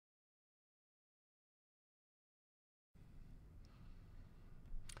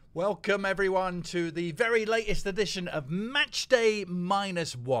Welcome, everyone, to the very latest edition of Matchday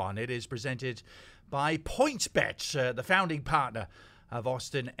 -1. It is presented by PointsBet, the founding partner of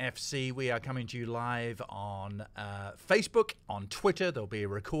Austin FC. We are coming to you live on Facebook, on Twitter. There'll be a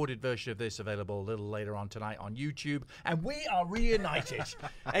recorded version of this available a little later on tonight on YouTube. And we are reunited.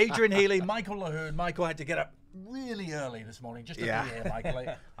 Adrian Healy, Michael Lahoud. Michael had to get up really early this morning just to be here, Michael.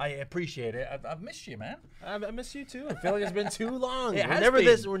 I appreciate it. I've missed you, man. I miss you too. I feel like it's been too long.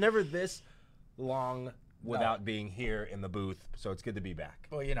 We're never this long without being here in the booth, so it's good to be back.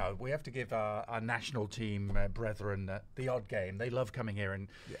 Well, you know, we have to give our national team brethren the odd game. They love coming here and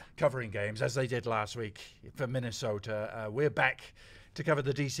covering games, as they did last week for Minnesota. We're back to cover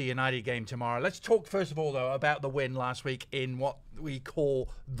the DC United game tomorrow. Let's talk, first of all, though, about the win last week in what we call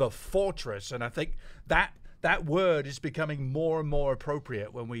the Fortress, and I think that word is becoming more and more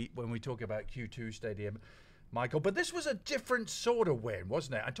appropriate when we talk about Q2 Stadium, Michael. But this was a different sort of win,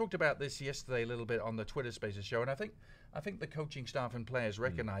 wasn't it? I talked about this yesterday a little bit on the Twitter Spaces show, and I think the coaching staff and players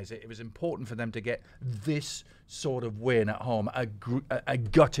recognize it. It was important for them to get this sort of win at home, a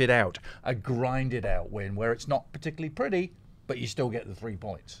gutted out, a grinded out win where it's not particularly pretty, but you still get the 3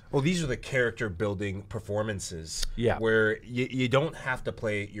 points. Well, these are the character-building performances where you don't have to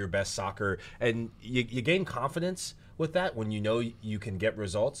play your best soccer, and you gain confidence with that when you know you can get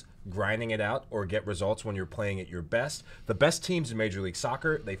results, grinding it out, or get results when you're playing at your best. The best teams in Major League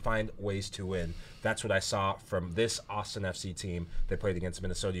Soccer, they find ways to win. That's what I saw from this Austin FC team that played against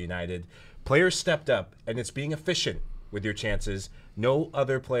Minnesota United. Players stepped up, and it's being efficient with your chances. No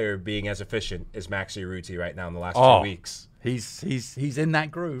other player being as efficient as Maxi Urruti right now in the last 2 weeks. He's in that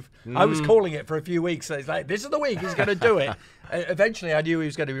groove. I was calling it for a few weeks. So it's like, this is the week he's going to do it. Eventually, I knew he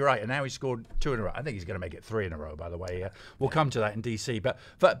was going to be right, and now he scored 2 in a row. I think he's going to make it 3 in a row. By the way, we'll come to that in DC. But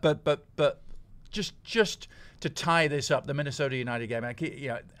just to tie this up, the Minnesota United game.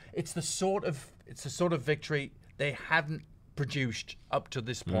 It's the sort of victory they hadn't produced up to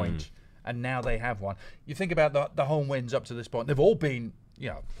this point, and now they have one. You think about the home wins up to this point; they've all been,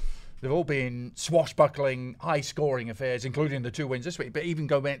 they've all been swashbuckling, high-scoring affairs, including the 2 wins this week. But even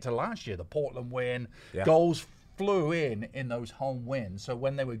going back to last year, the Portland win, goals flew in those home wins. So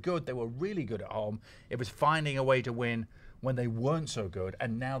when they were good, they were really good at home. It was finding a way to win when they weren't so good,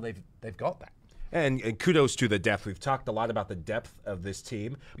 and now they've got that. And kudos to the depth. We've talked a lot about the depth of this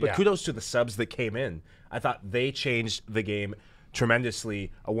team, but kudos to the subs that came in. I thought they changed the game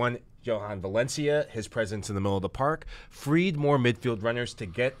tremendously. Johan Valencia, his presence in the middle of the park, freed more midfield runners to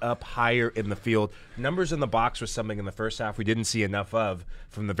get up higher in the field. Numbers in the box was something in the first half we didn't see enough of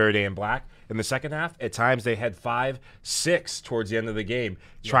from the Verde and Black. In the second half, at times they had 5, 6 towards the end of the game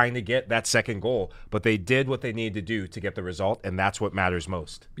trying to get that second goal. But they did what they needed to do to get the result, and that's what matters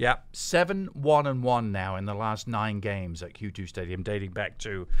most. Yeah, 7-1-1 now in the last 9 games at Q2 Stadium, dating back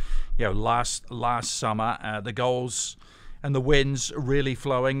to last summer. The goals and the wins really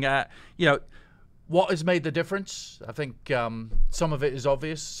flowing. What has made the difference? I think some of it is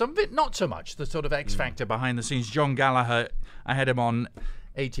obvious. Some of it not so much. The sort of X factor behind the scenes. John Gallagher, I had him on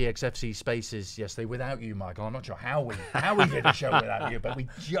ATXFC Spaces yesterday without you, Michael. I'm not sure how we did a show without you, but we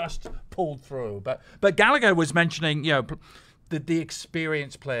just pulled through. But Gallagher was mentioning the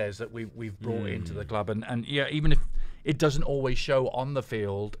experienced players that we've brought into the club, and even if it doesn't always show on the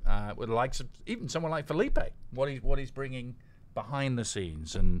field, with the likes of even someone like Felipe, what he's bringing behind the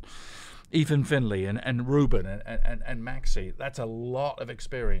scenes, and Ethan Finley and Ruben and Maxi. That's a lot of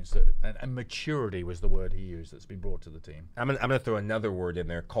experience and maturity was the word he used that's been brought to the team. I'm gonna throw another word in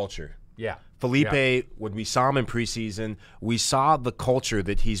there: culture. Yeah, Felipe. When we saw him in preseason, we saw the culture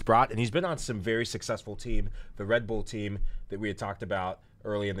that he's brought, and he's been on some very successful team, the Red Bull team that we had talked about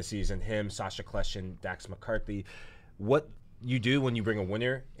early in the season. Him, Sasha Kleshin, Dax McCarthy. What you do when you bring a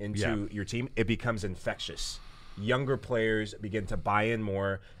winner into your team, it becomes infectious. Younger players begin to buy in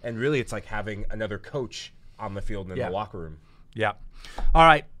more, and really it's like having another coach on the field and in the locker room. Yeah. All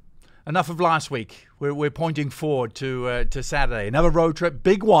right. Enough of last week. We're pointing forward to Saturday. Another road trip.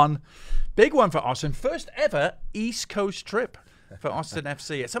 Big one for Austin. First ever East Coast trip for Austin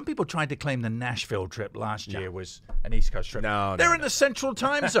FC. Some people tried to claim the Nashville trip last year was an East Coast trip. They're in the Central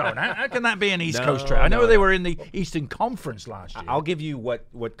Time Zone. How can that be an East Coast trip? I know they were in the Eastern Conference last year. I'll give you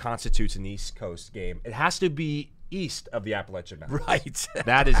what constitutes an East Coast game. It has to be east of the Appalachian Mountains. Right.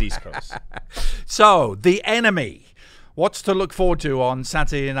 That is East Coast. So, the enemy. What's to look forward to on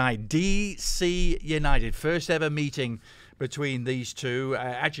Saturday night? DC United. First ever meeting between these two.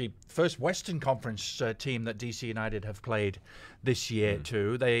 Actually, first Western Conference team that DC United have played this year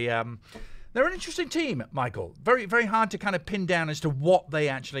too. They're an interesting team, Michael. Very, very hard to kind of pin down as to what they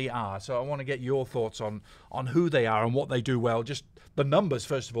actually are. So I want to get your thoughts on who they are and what they do well. Just the numbers,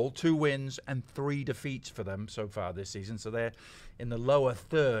 first of all, 2 wins and 3 defeats for them so far this season. So they're in the lower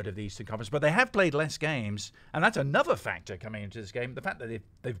third of the Eastern Conference. But they have played less games, and that's another factor coming into this game. The fact that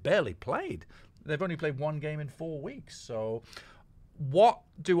they've barely played. They've only played 1 game in 4 weeks. So what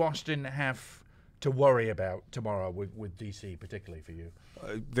do Austin have to worry about tomorrow with DC, particularly for you?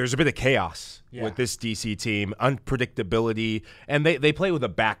 There's a bit of chaos with this DC team, unpredictability, and they play with a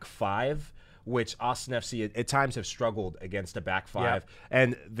back 5, which Austin FC at times have struggled against a back 5.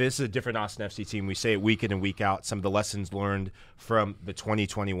 And this is a different Austin FC team. We say it week in and week out, some of the lessons learned from the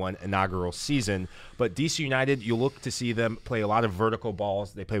 2021 inaugural season. But DC United, you look to see them play a lot of vertical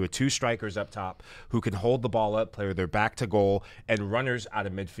balls. They play with 2 strikers up top who can hold the ball up, play with their back to goal, and runners out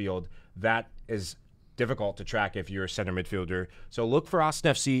of midfield. That is difficult to track if you're a center midfielder. So look for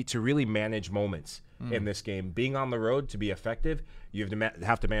Austin FC to really manage moments in this game. Being on the road to be effective, you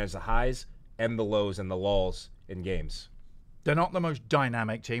have to manage the highs and the lows and the lulls in games. They're not the most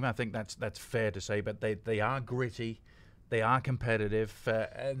dynamic team. I think that's fair to say, but they are gritty. They are competitive.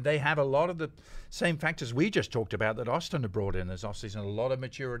 And they have a lot of the same factors we just talked about that Austin have brought in this offseason. A lot of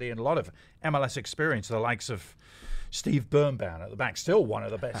maturity and a lot of MLS experience. The likes of Steve Birnbaum at the back, still one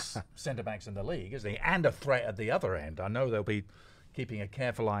of the best centre-backs in the league, isn't he? And a threat at the other end. I know they'll be keeping a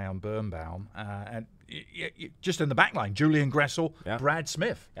careful eye on Birnbaum. And just in the back line, Julian Gressel, Brad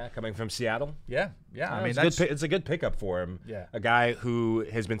Smith. Yeah, coming from Seattle. Yeah. I mean, it's a good pickup for him. Yeah. A guy who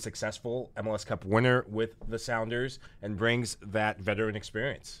has been successful, MLS Cup winner with the Sounders, and brings that veteran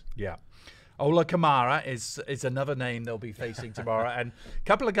experience. Yeah. Ola Kamara is another name they'll be facing tomorrow. And a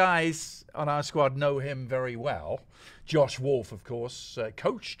couple of guys on our squad know him very well. Josh Wolf, of course,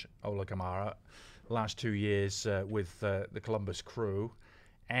 coached Ola Kamara last 2 years with the Columbus Crew.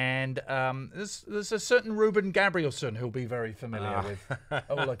 And there's a certain Ruben Gabrielson who'll be very familiar with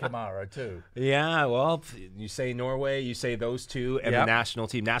Ola Kamara too. Yeah, well, you say Norway, you say those two, and the national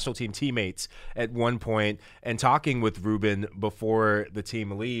team teammates at one point. And talking with Ruben before the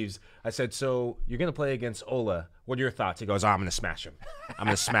team leaves, I said, so you're going to play against Ola. What are your thoughts? He goes, I'm going to smash him. I'm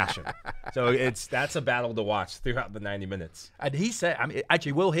going to smash him. So that's a battle to watch throughout the 90 minutes. And he said,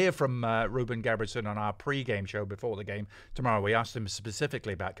 actually, we'll hear from Ruben Gabrielson on our pre-game show before the game tomorrow. We asked him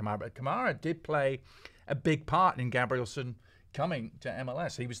specifically about Kamara, but Kamara did play a big part in Gabrielson coming to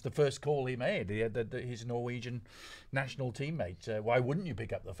MLS. He was the first call he made. He had his Norwegian national teammate. Why wouldn't you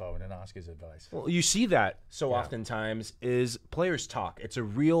pick up the phone and ask his advice? Well, you see that so oftentimes is players talk. It's a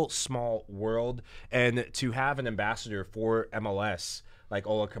real small world, and to have an ambassador for MLS like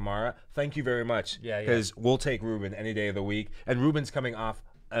Ola Kamara, thank you very much. Because we'll take Ruben any day of the week, and Ruben's coming off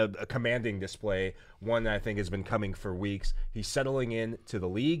a commanding display, one that I think has been coming for weeks. He's settling in to the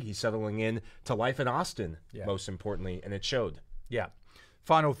league. He's settling in to life in Austin, most importantly, and it showed. Yeah.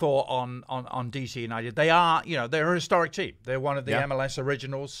 Final thought on DC United. They are, they're a historic team. They're one of the MLS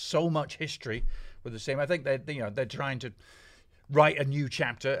originals. So much history with the team. I think they're trying to write a new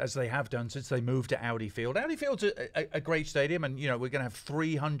chapter, as they have done since they moved to Audi Field. Audi Field's a great stadium, and we're going to have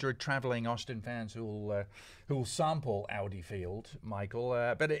 300 traveling Austin fans who will sample Audi Field, Michael.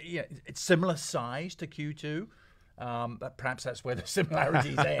 But it's similar size to Q2. But perhaps that's where the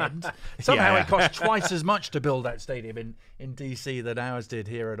similarities end. Somehow it costs twice as much to build that stadium in DC than ours did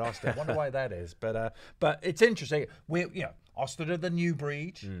here at Austin. I wonder why that is. But it's interesting. Austin are the new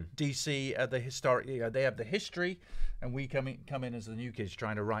breed. DC are the historic. They have the history, and we come in as the new kids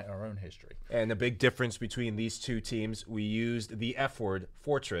trying to write our own history. And the big difference between these two teams, we used the F word,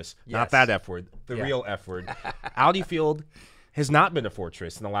 fortress, not that F word, the real F word. Audi Field has not been a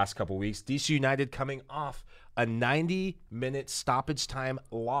fortress in the last couple of weeks. DC United coming off a 90-minute stoppage time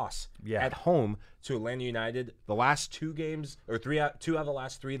loss at home to Atlanta United. The last 2 games, or two out of the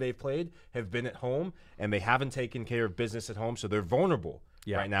last 3 they've played, have been at home, and they haven't taken care of business at home, so they're vulnerable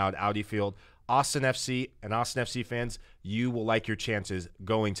right now at Audi Field. Austin FC and Austin FC fans, you will like your chances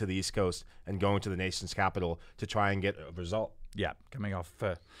going to the East Coast and going to the nation's capital to try and get a result. Yeah, coming off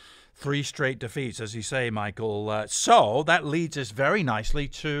 3 straight defeats, as you say, Michael. So that leads us very nicely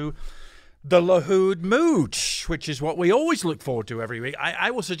to the Lahoud Mood, which is what we always look forward to every week.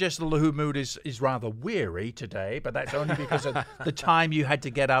 I will suggest the Lahoud Mood is rather weary today, but that's only because of the time you had to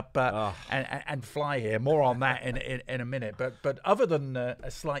get up and fly here. More on that in a minute. But other than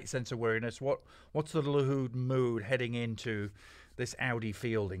a slight sense of weariness, what's the Lahoud Mood heading into this Audi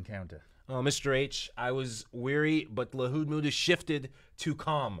Field encounter? Oh, Mr. H, I was weary, but Lahoud Mood has shifted to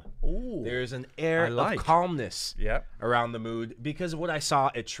calm. Ooh, there's an air of calmness around the mood because of what I saw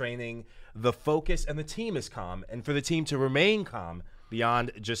at training. The focus and the team is calm, and for the team to remain calm,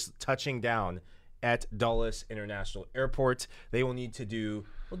 beyond just touching down at Dulles International Airport. They will need to do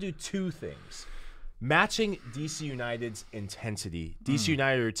 2 things. Matching DC United's intensity. DC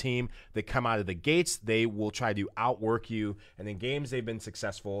United are a team that come out of the gates. They will try to outwork you. And in games they've been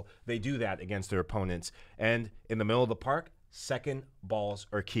successful, they do that against their opponents. And in the middle of the park, second balls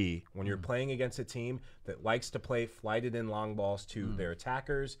are key. When you're playing against a team that likes to play flighted in long balls to their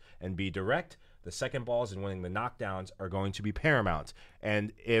attackers and be direct, the second balls and winning the knockdowns are going to be paramount.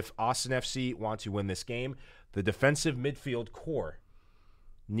 And if Austin FC want to win this game, the defensive midfield core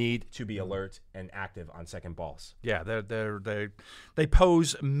need to be alert and active on second balls. Yeah, they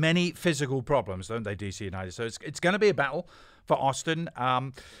pose many physical problems, don't they, DC United? So it's going to be a battle for Austin.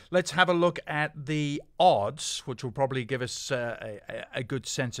 Let's have a look at the odds, which will probably give us a good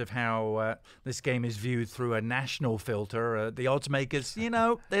sense of how this game is viewed through a national filter. The odds makers, they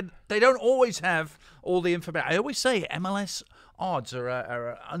don't always have all the information. I always say MLS odds are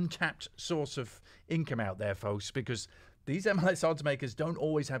an untapped source of income out there, folks, because these MLS odds makers don't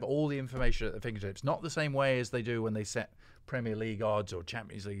always have all the information at their fingertips. Not the same way as they do when they set Premier League odds or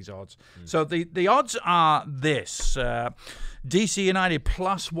Champions League odds. So the odds are this. DC United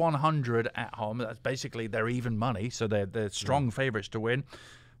plus 100 at home. That's basically their even money, so they're strong favourites to win.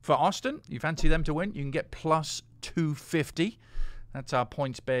 For Austin, you fancy them to win, you can get plus 250. That's our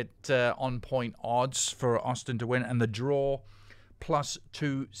PointsBet on-point odds for Austin to win. And the draw, plus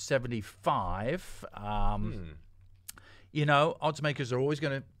 275. Odds makers are always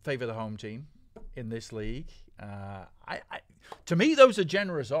going to favour the home team in this league. To me, those are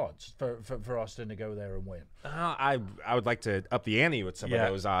generous odds for Austin to go there and win. I would like to up the ante with some of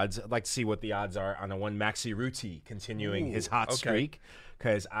those odds. I'd like to see what the odds are on a one Maxi Ruti continuing his hot streak,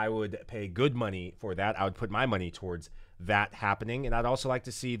 because I would pay good money for that. I would put my money towards that happening, and I'd also like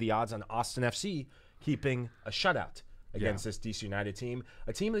to see the odds on Austin FC keeping a shutout against this DC United team,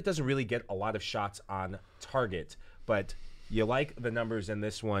 a team that doesn't really get a lot of shots on target. But you like the numbers in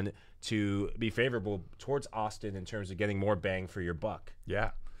this one to be favorable towards Austin in terms of getting more bang for your buck.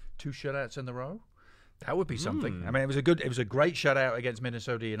 Yeah, 2 shutouts in a row. That would be something. I mean, it was a great shutout against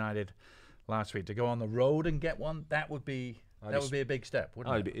Minnesota United last week. To go on the road and get one, that would be a big step,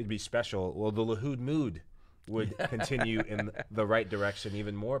 wouldn't it? It'd be special. Well, the Lahoud mood would continue in the right direction,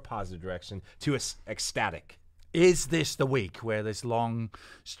 even more positive direction, to ecstatic. Is this the week where this long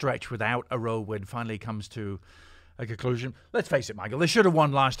stretch without a road win finally comes to a conclusion? Let's face it, Michael, they should have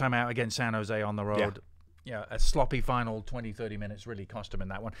won last time out against San Jose on the road. Yeah, a sloppy final 20-30 minutes really cost them in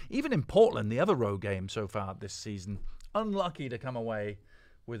that one. Even in Portland, the other road game so far this season, unlucky to come away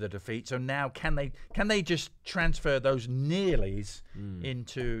with a defeat. So now can they just transfer those nearlies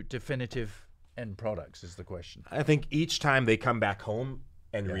into definitive end products is the question. I think each time they come back home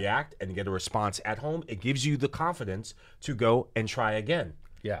and react and get a response at home, it gives you the confidence to go and try again.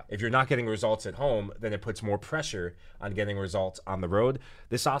 Yeah. If you're not getting results at home, then it puts more pressure on getting results on the road.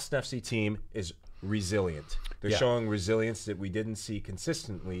 This Austin FC team is resilient. They're showing resilience that we didn't see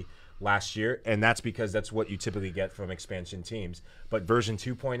consistently last year, and that's because that's what you typically get from expansion teams. But version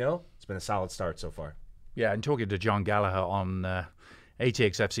 2.0, it's been a solid start so far. Yeah, and talking to John Gallagher on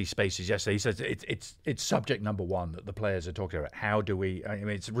ATXFC Spaces yesterday, he says it's subject number one that the players are talking about. How do we? I mean,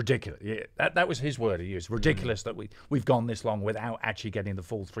 it's ridiculous. Yeah, that was his word he used. Ridiculous that we've gone this long without actually getting the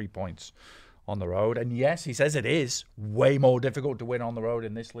full 3 points on the road. And yes, he says it is way more difficult to win on the road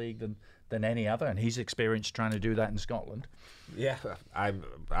in this league than any other. And he's experienced trying to do that in Scotland. Yeah,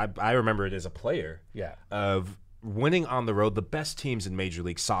 I remember it as a player. Yeah. Of winning on the road. The best teams in Major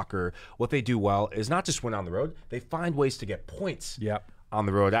League Soccer, what they do well is not just win on the road, they find ways to get points on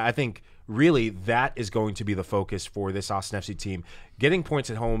the road. I think really that is going to be the focus for this Austin FC team. Getting points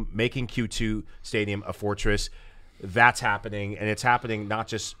at home, making Q2 Stadium a fortress, that's happening. And it's happening not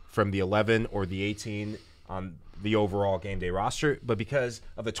just from the 11 or the 18 on the overall game day roster, but because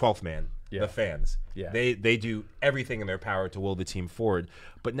of the 12th man, the fans. Yeah. They do everything in their power to will the team forward.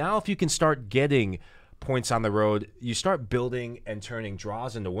 But now if you can start getting points on the road, you start building and turning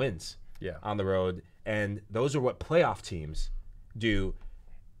draws into wins on the road, and those are what playoff teams do.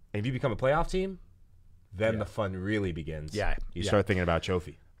 And if you become a playoff team, then the fun really begins. You start thinking about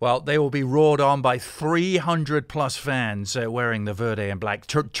trophy. Well, they will be roared on by 300-plus fans wearing the Verde and Black.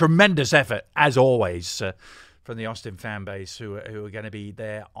 Tremendous effort, as always, from the Austin fan base, who are going to be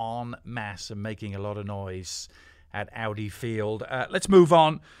there en masse and making a lot of noise at Audi Field. Let's move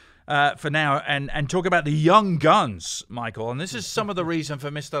on for now and talk about the young guns, Michael. And this is some of the reason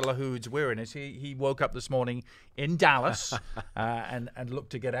for Mr. Lahoud's weariness. He woke up this morning in Dallas and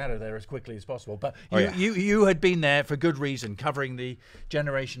looked to get out of there as quickly as possible. But you had been there for good reason, covering the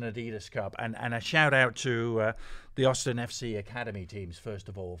Generation Adidas Cup. And a shout out to the Austin FC Academy teams, first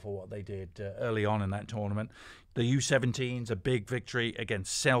of all, for what they did early on in that tournament. The U17s, a big victory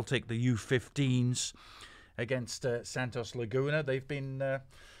against Celtic. The U15s against Santos Laguna. They've been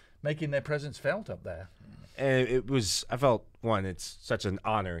making their presence felt up there. And I felt, it's such an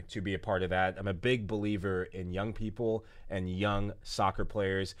honor to be a part of that. I'm a big believer in young people and young soccer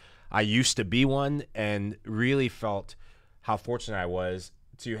players. I used to be one and really felt how fortunate I was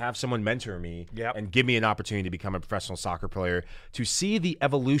to have someone mentor me and give me an opportunity to become a professional soccer player, to see the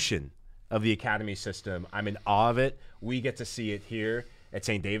evolution of the academy system. I'm in awe of it. We get to see it here at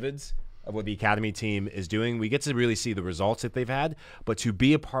St. David's, of what the academy team is doing. We get to really see the results that they've had, but to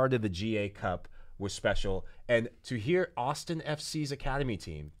be a part of the GA Cup was special. And to hear Austin FC's academy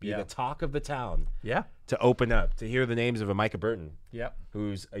team be the talk of the town, to open up, to hear the names of a Micah Burton,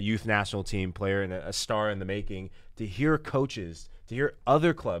 who's a youth national team player and a star in the making, to hear coaches, to hear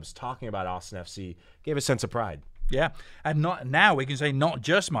other clubs talking about Austin FC, gave a sense of pride. Yeah, and now we can say not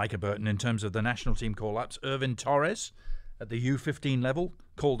just Micah Burton in terms of the national team call-ups. Irvin Torres at the U15 level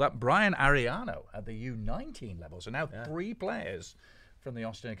called up. Brian Ariano at the U19 level. So now 3 players from the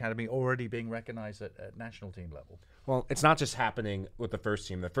Austin Academy already being recognized at national team level. Well, it's not just happening with the first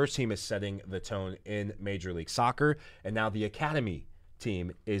team. The first team is setting the tone in Major League Soccer, and now the academy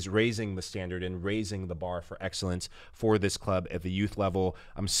team is raising the standard and raising the bar for excellence for this club at the youth level.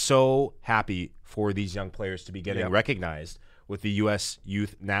 I'm so happy for these young players to be getting recognized with the U.S.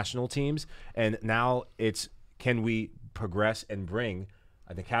 youth national teams, and now it's, can we progress and bring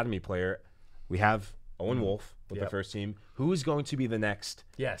an academy player? We have Owen Wolf with the first team. Who is going to be the next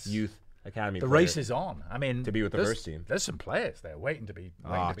youth academy player? The race is on. I mean, to be with the first team. There's some players there waiting to be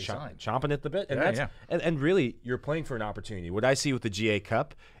signed. Chomping at the bit. And, and really, you're playing for an opportunity. What I see with the GA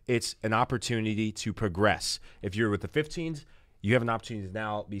Cup, it's an opportunity to progress. If you're with the 15s, you have an opportunity to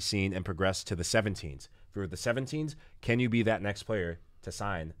now be seen and progress to the 17s. If you're with the 17s, can you be that next player to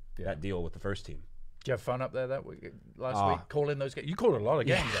sign that deal with the first team? Did you have fun up there that week, last week, calling those games? You called a lot of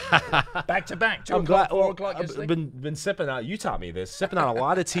games back to back. 2 o'clock, 4 o'clock yesterday. I've been sipping out. You taught me this. Sipping on a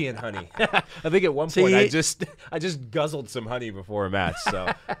lot of tea and honey. I think at one point I just guzzled some honey before a match.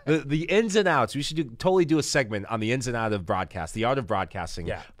 So the ins and outs. We should totally do a segment on the ins and outs of broadcast, the art of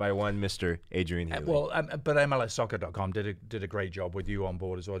broadcasting, by one Mr. Adrian Healy. But MLSsoccer.com did a great job with you on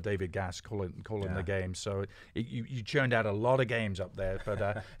board as well. David Gass calling the games. So you churned out a lot of games up there.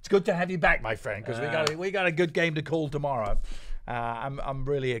 But it's good to have you back, my friend, because we got a good game to call tomorrow. I'm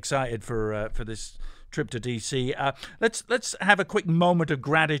really excited for this trip to DC. Let's have a quick moment of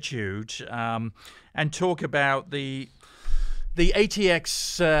gratitude and talk about the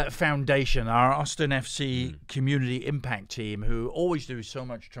ATX Foundation, our Austin FC community impact team, who always do so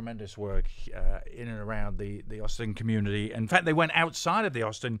much tremendous work in and around the Austin community. In fact, they went outside of the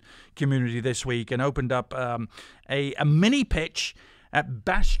Austin community this week and opened up a mini pitch at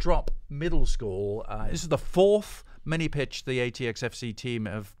Bastrop Middle School. This is the 4th mini pitch the ATX FC team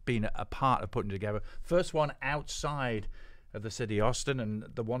have been a part of putting together. First one outside of the city of Austin and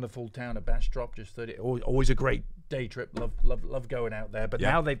the wonderful town of Bastrop. Just 30, always a great day trip. Love going out there. But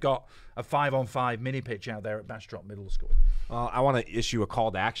now they've got a 5-on-5 mini pitch out there at Bastrop Middle School. I want to issue a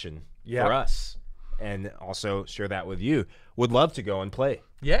call to action for us, and also share that with you. Would love to go and play.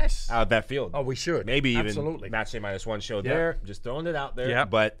 Yes. Out that field. Oh, we should. Maybe even Matchday -1 show there. Just throwing it out there.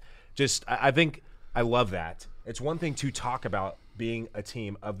 But just, I think I love that. It's one thing to talk about being a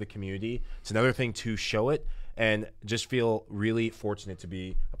team of the community. It's another thing to show it, and just feel really fortunate to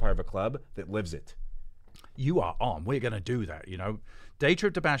be a part of a club that lives it. You are on. We're going to do that, Day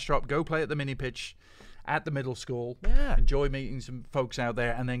trip to Bastrop, go play at the mini pitch at the middle school. Enjoy meeting some folks out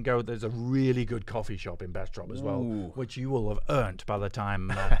there, and then go. There's a really good coffee shop in Bastrop as well, which you will have earned by the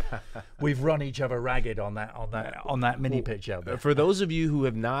time we've run each other ragged on that mini pitch out there. For those of you who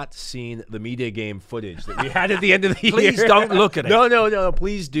have not seen the media game footage that we had at the end of the year, please don't look at it. No,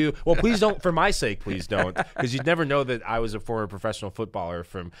 please do. Well, please don't. For my sake, please don't, because you'd never know that I was a former professional footballer.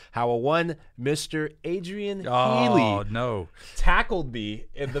 From how Mr. Adrian Healy tackled me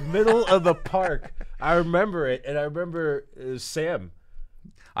in the middle of the park. I remember it, and I remember Sam.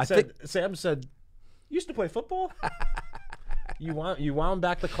 Sam said, "You used to play football?" You wound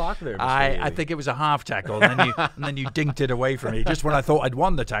back the clock there, Mr. I Haley. think it was a half tackle, and then you dinked it away from me. Just when I thought I'd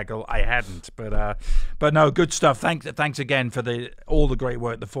won the tackle, I hadn't. But no, good stuff. Thanks again for all the great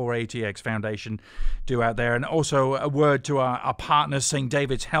work the 4ATX Foundation do out there, and also a word to our partners, St.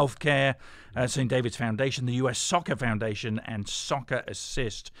 David's Healthcare, St. David's Foundation, the U.S. Soccer Foundation, and Soccer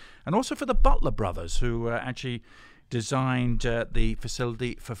Assist, and also for the Butler brothers who actually designed the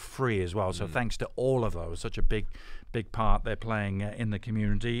facility for free as well. So thanks to all of those. Such a big part they're playing in the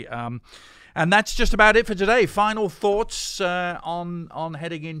community. And that's just about it for today. Final thoughts on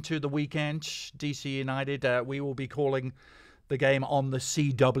heading into the weekend. DC United, we will be calling the game on the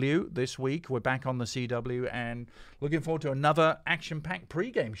CW this week. We're back on the CW and looking forward to another action-packed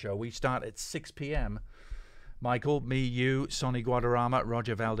pre-game show. We start at 6 p.m. Michael, me, you, Sonny Guadarrama,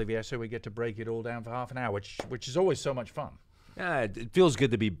 Roger Valdivieso. We get to break it all down for half an hour, which is always so much fun. Yeah, it feels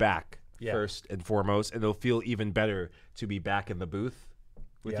good to be back. First and foremost, and it'll feel even better to be back in the booth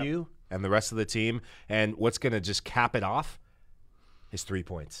with you and the rest of the team. And what's going to just cap it off is 3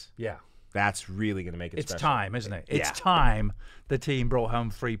 points. Yeah. That's really going to make it special. It's time, isn't it? It's time the team brought home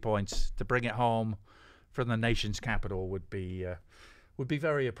 3 points. To bring it home from the nation's capital would be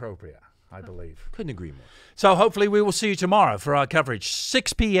very appropriate, I believe. Couldn't agree more. So hopefully we will see you tomorrow for our coverage.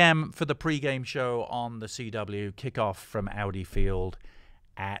 6 p.m. for the pregame show on the CW. Kickoff from Audi Field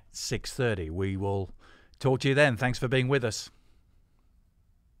at 6:30. We will talk to you then. Thanks for being with us.